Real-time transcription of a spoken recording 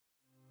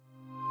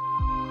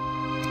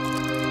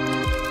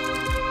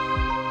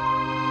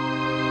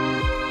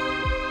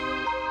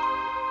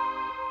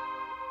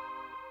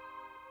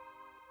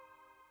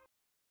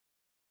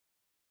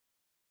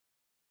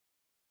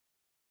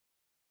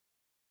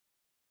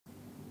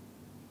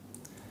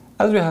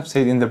As we have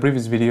said in the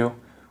previous video,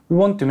 we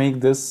want to make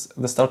this,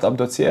 the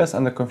Startup.cs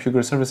and the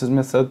ConfigureServices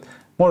method,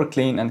 more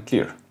clean and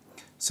clear.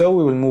 So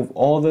we will move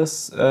all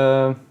these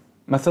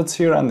methods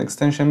here and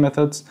extension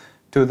methods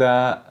to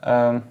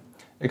the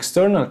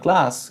external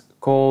class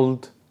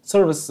called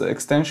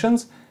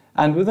ServiceExtensions,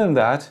 and within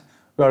that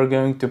we are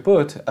going to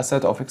put a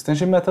set of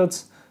extension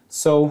methods.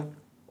 So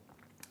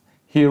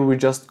here we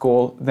just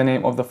call the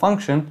name of the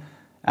function,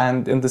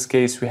 and in this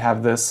case we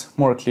have this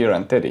more clear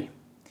and tidy.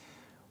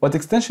 What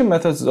extension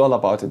methods is all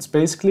about, it's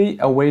basically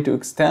a way to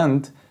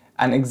extend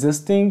an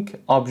existing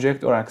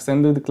object or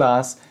extended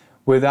class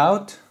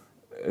without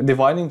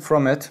dividing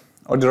from it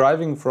or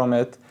deriving from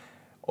it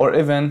or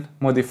even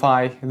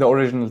modify the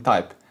original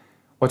type.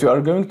 What we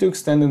are going to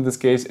extend in this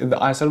case is the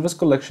iService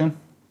collection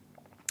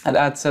and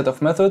add set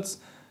of methods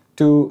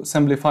to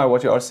simplify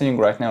what you are seeing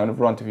right now in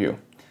front of you.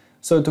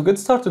 So to get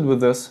started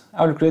with this,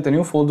 I will create a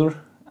new folder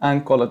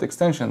and call it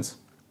extensions.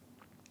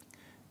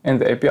 In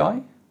the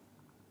API,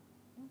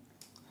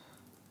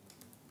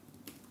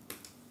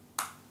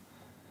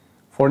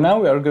 for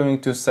now we are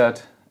going to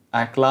set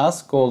a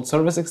class called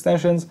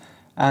ServiceExtensions,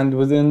 and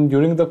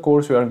during the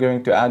course we are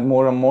going to add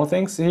more and more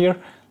things here,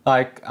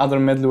 like other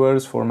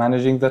middlewares for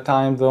managing the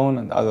time zone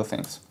and other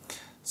things.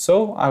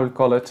 So I will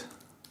call it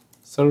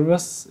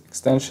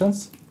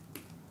ServiceExtensions.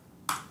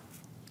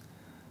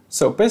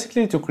 So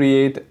basically, to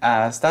create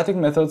static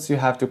methods, you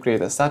have to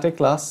create a static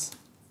class,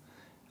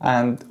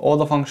 and all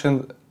the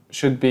functions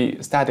should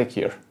be static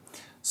here.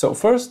 So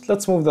first,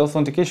 let's move the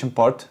authentication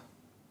part,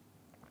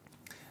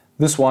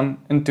 this one,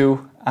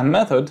 into a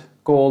method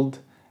called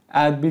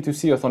add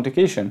B2C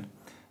authentication.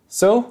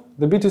 So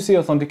the B2C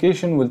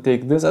authentication will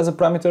take this as a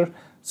parameter.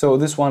 So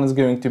this one is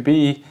going to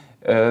be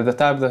the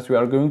type that we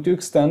are going to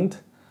extend,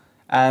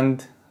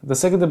 and the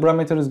second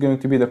parameter is going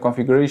to be the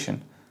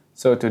configuration.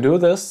 So to do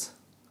this,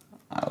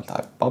 I'll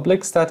type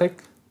public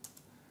static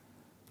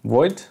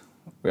void.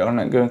 We are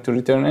not going to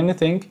return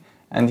anything,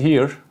 and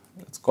here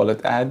let's call it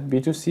add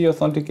B2C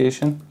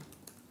authentication.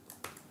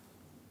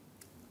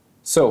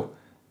 So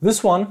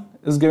this one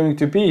is going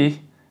to be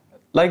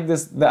like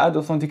this, the add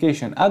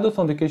authentication. Add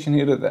authentication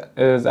here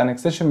is an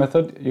extension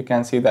method. You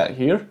can see that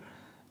here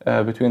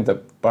between the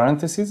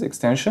parentheses,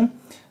 extension.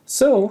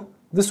 So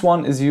this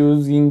one is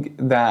using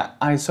the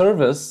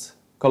iService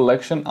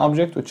collection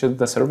object, which is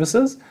the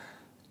services,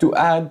 to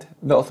add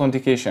the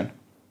authentication.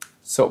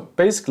 So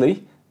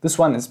basically, this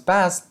one is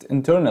passed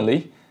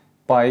internally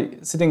by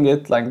setting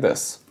it like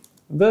this.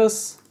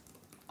 This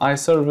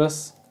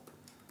iService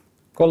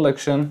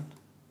collection,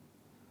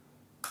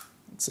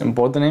 let's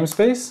import the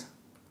namespace,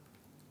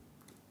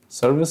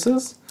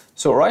 services.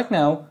 So right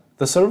now,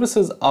 the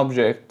services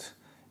object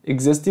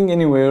existing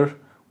anywhere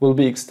will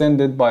be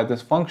extended by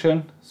this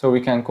function. So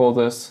we can call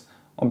this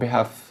on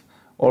behalf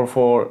or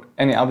for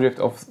any object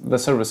of the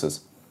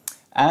services.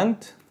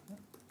 And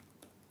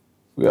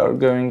we are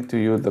going to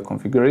use the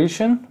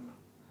configuration.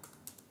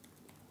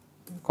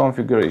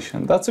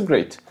 That's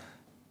great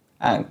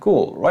and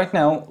cool. Right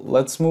now,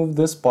 let's move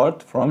this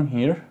part from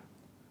here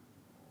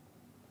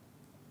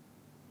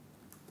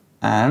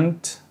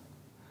and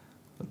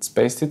let's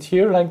paste it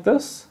here like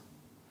this.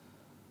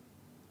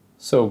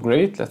 So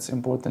great, let's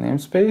import the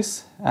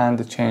namespace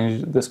and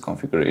change this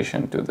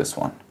configuration to this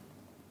one.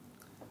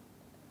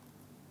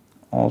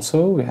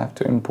 Also, we have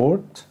to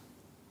import.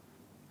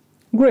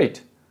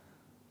 Great.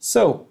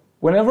 So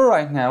whenever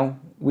right now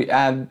we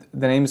add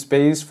the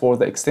namespace for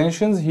the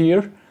extensions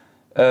here,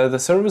 the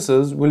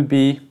services will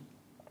be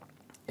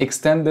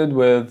extended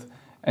with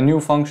a new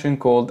function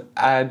called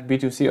add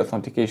B2C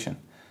authentication.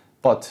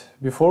 But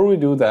before we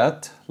do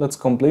that, let's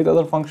complete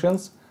other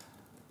functions.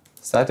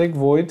 Static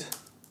void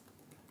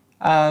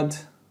add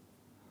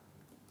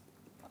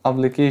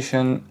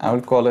application, I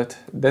will call it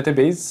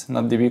database,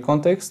 not DB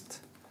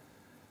context.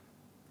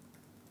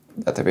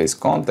 Database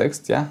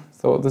context, yeah,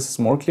 so this is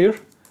more clear.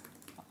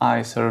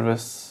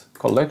 iService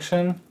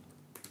collection,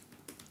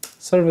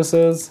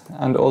 services,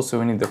 and also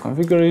we need the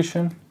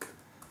configuration,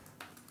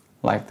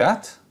 like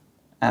that.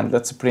 And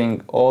let's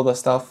bring all the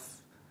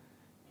stuff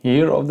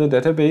here of the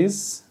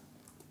database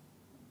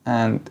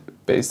and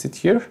paste it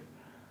here.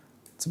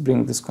 Let's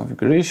bring this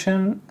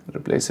configuration,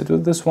 replace it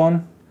with this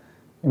one,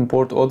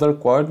 import all the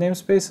required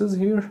namespaces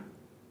here.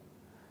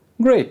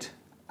 Great.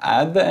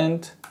 At the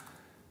end,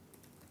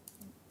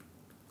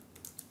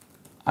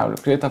 I will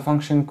create a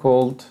function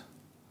called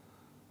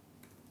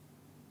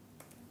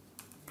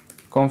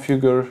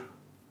configure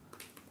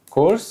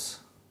course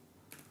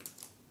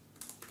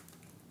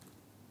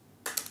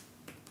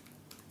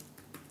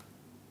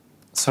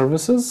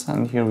services,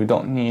 and here we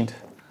don't need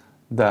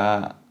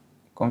the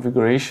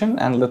configuration,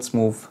 and let's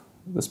move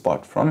this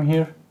part from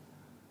here.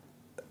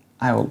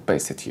 I will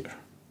paste it here.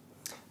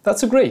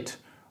 That's great.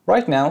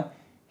 Right now,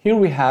 here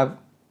we have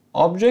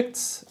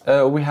objects,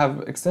 we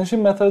have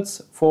extension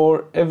methods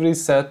for every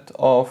set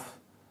of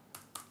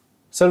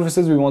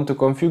services we want to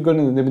configure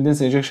in the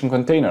dependency injection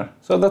container.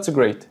 So that's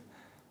great.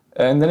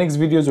 In the next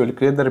videos, we'll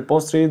create the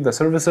repository, the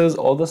services,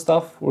 all the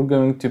stuff we're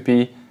going to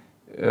be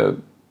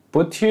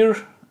put here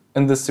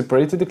in this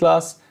separated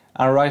class,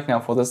 And right now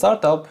for the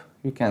startup,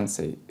 you can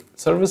say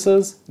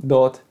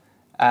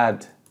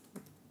services.add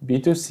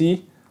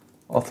B2C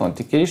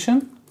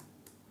authentication.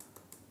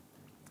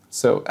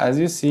 So as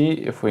you see,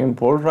 if we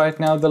import right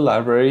now the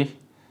library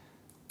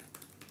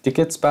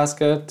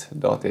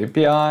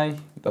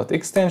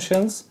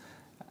TicketsBasket.api.extensions,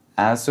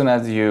 as soon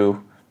as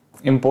you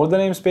import the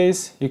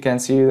namespace, you can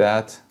see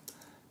that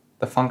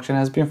the function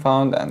has been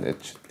found and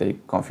it should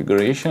take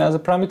configuration as a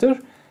parameter.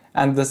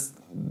 And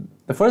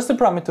the first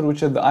parameter,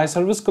 which is the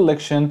iService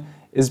collection,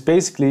 is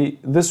basically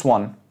this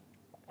one.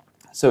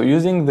 So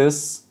using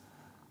this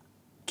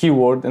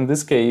keyword in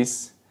this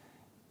case,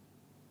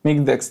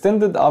 make the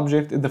extended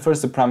object the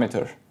first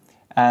parameter.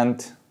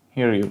 And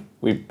here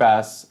we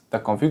pass the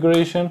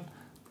configuration.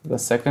 The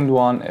second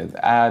one is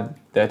add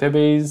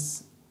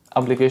database,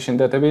 application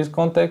database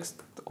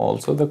context,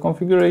 also the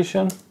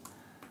configuration.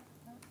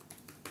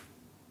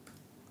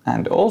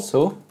 And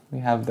also we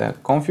have the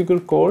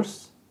configure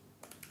course.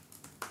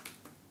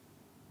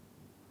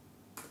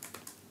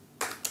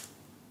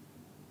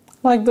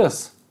 Like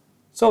this.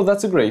 So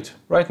that's great.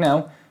 Right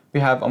now we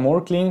have a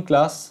more clean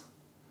class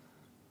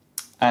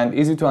and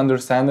easy to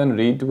understand and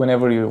read.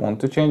 Whenever you want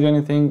to change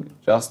anything,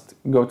 just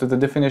go to the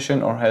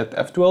definition or hit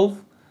F12.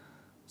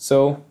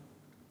 So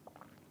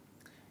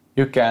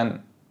you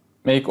can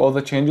make all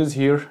the changes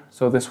here.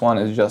 So this one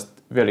is just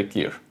very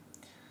clear.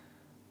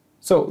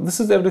 So this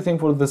is everything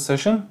for this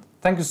session.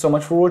 Thank you so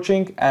much for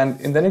watching,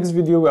 and in the next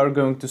video we are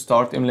going to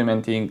start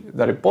implementing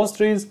the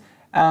repositories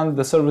and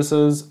the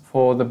services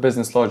for the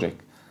business logic.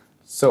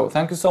 So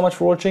thank you so much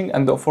for watching,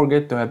 and don't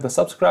forget to hit the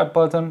subscribe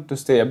button to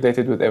stay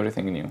updated with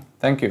everything new.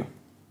 Thank you.